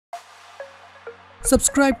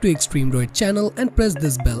Subscribe to Extreme Droid channel and press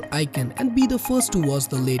this bell icon and be the first to watch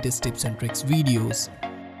the latest tips and tricks videos.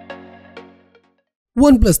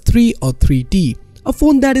 OnePlus 3 or 3T, a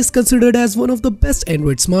phone that is considered as one of the best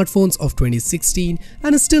Android smartphones of 2016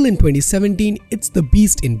 and is still in 2017, it's the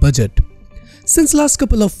beast in budget. Since last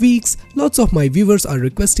couple of weeks, lots of my viewers are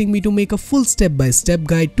requesting me to make a full step-by-step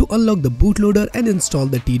guide to unlock the bootloader and install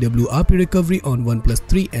the Twrp Recovery on OnePlus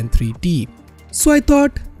 3 and 3T. So I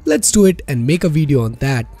thought, let's do it and make a video on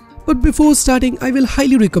that. But before starting, I will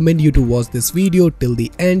highly recommend you to watch this video till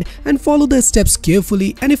the end and follow the steps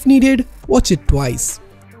carefully, and if needed, watch it twice.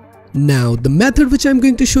 Now, the method which I'm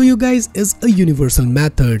going to show you guys is a universal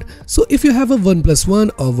method. So if you have a OnePlus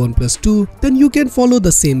 1 or OnePlus 2, then you can follow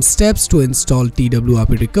the same steps to install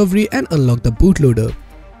Twrp Recovery and unlock the bootloader.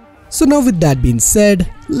 So now with that being said,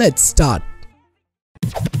 let's start.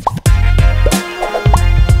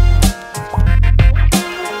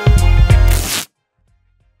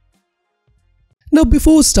 Now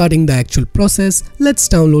before starting the actual process, let's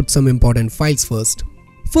download some important files first.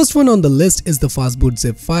 First one on the list is the Fastboot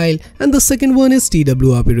zip file and the second one is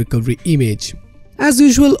Twrp Recovery image. As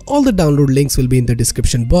usual, all the download links will be in the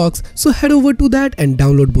description box, so head over to that and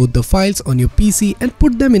download both the files on your PC and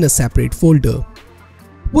put them in a separate folder.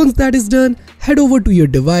 Once that is done, head over to your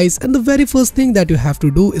device and the very first thing that you have to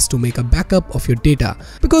do is to make a backup of your data,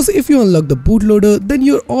 because if you unlock the bootloader, then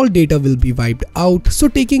your all data will be wiped out, so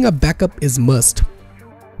taking a backup is must.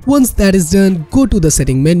 Once that is done, go to the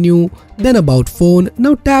setting menu, then about phone.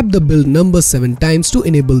 Now tap the build number 7 times to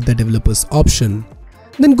enable the developers option.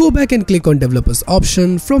 Then go back and click on developers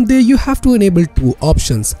option. From there you have to enable two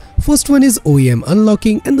options. First one is OEM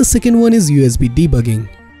unlocking and the second one is USB debugging.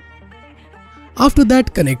 After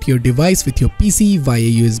that, connect your device with your PC via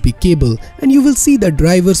USB cable and you will see the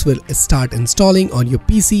drivers will start installing on your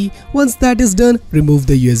PC. Once that is done, remove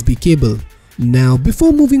the USB cable. Now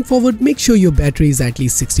before moving forward, make sure your battery is at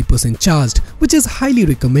least 60% charged, which is highly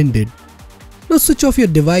recommended. Now switch off your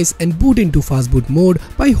device and boot into Fastboot mode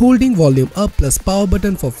by holding volume up plus power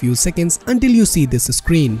button for few seconds until you see this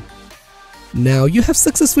screen. Now you have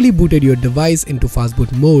successfully booted your device into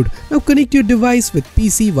Fastboot mode. Now connect your device with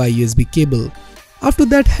PC via USB cable. After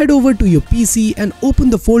that, head over to your PC and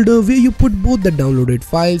open the folder where you put both the downloaded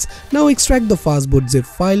files. Now extract the Fastboot zip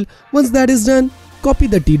file. Once that is done, copy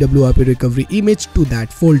the Twrp Recovery image to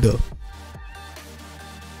that folder.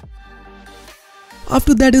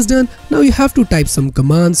 After that is done, now you have to type some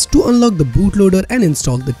commands to unlock the bootloader and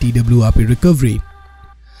install the Twrp Recovery.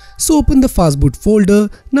 So open the Fastboot folder.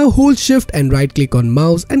 Now hold shift and right click on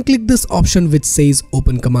mouse and click this option which says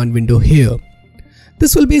open command window here.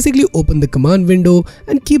 This will basically open the command window,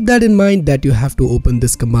 and keep that in mind that you have to open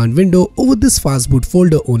this command window over this Fastboot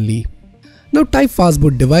folder only. Now type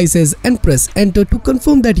Fastboot devices and press enter to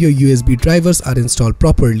confirm that your USB drivers are installed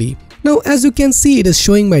properly. Now as you can see, it is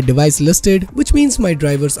showing my device listed, which means my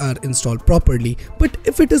drivers are installed properly. But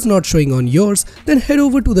if it is not showing on yours, then head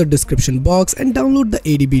over to the description box and download the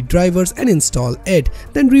ADB drivers and install it.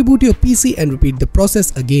 Then reboot your PC and repeat the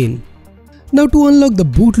process again. Now to unlock the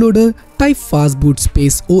bootloader, type Fastboot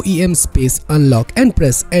space OEM space unlock and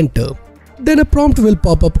press enter. Then a prompt will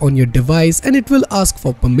pop up on your device and it will ask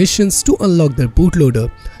for permissions to unlock the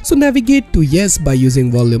bootloader. So navigate to yes by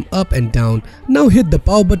using volume up and down. Now hit the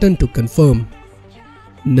power button to confirm.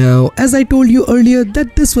 Now as I told you earlier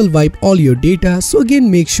that this will wipe all your data, so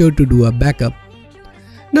again make sure to do a backup.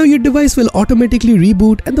 Now your device will automatically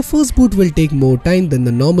reboot and the first boot will take more time than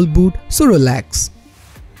the normal boot, so relax.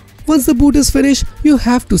 Once the boot is finished, you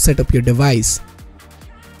have to set up your device.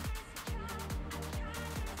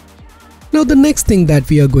 Now the next thing that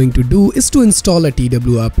we are going to do is to install a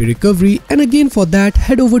Twrp Recovery, and again for that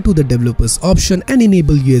head over to the developers option and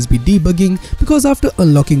enable USB debugging, because after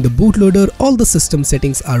unlocking the bootloader all the system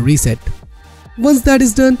settings are reset. Once that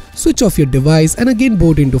is done, switch off your device and again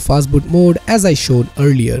boot into Fastboot mode as I showed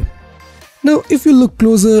earlier. Now if you look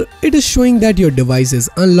closer, it is showing that your device is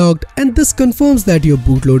unlocked and this confirms that your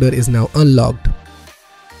bootloader is now unlocked.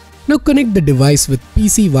 Now connect the device with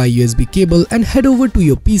PC via USB cable and head over to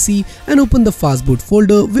your PC and open the Fastboot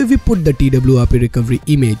folder where we put the Twrp Recovery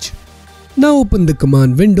image. Now open the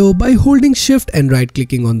command window by holding shift and right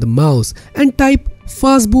clicking on the mouse and type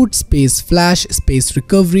Fastboot space flash space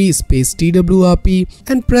recovery space Twrp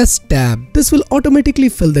and press tab. This will automatically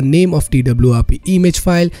fill the name of Twrp image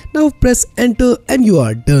file. Now press enter and you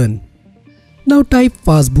are done. Now type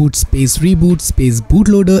Fastboot space reboot space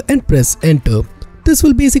bootloader and press enter. This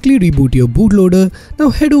will basically reboot your bootloader.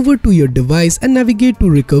 Now head over to your device and navigate to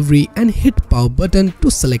recovery and hit power button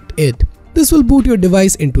to select it. This will boot your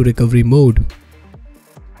device into recovery mode.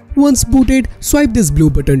 Once booted, swipe this blue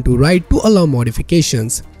button to right to allow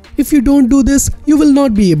modifications. If you don't do this, you will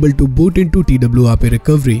not be able to boot into TWRP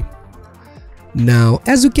Recovery. Now,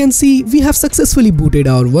 as you can see, we have successfully booted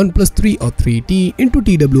our OnePlus 3 or 3T into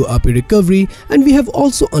TWRP Recovery, and we have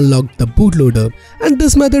also unlocked the bootloader. And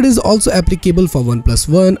this method is also applicable for OnePlus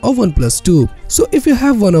 1 or OnePlus 2. So if you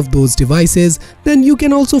have one of those devices, then you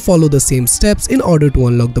can also follow the same steps in order to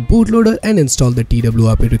unlock the bootloader and install the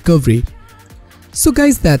TWRP Recovery. So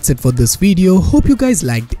guys, that's it for this video. Hope you guys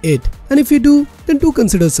liked it, and if you do, then do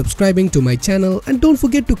consider subscribing to my channel and don't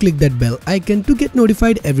forget to click that bell icon to get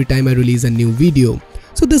notified every time I release a new video.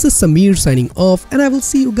 So this is Samir signing off, and I will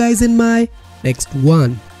see you guys in my next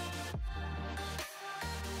one.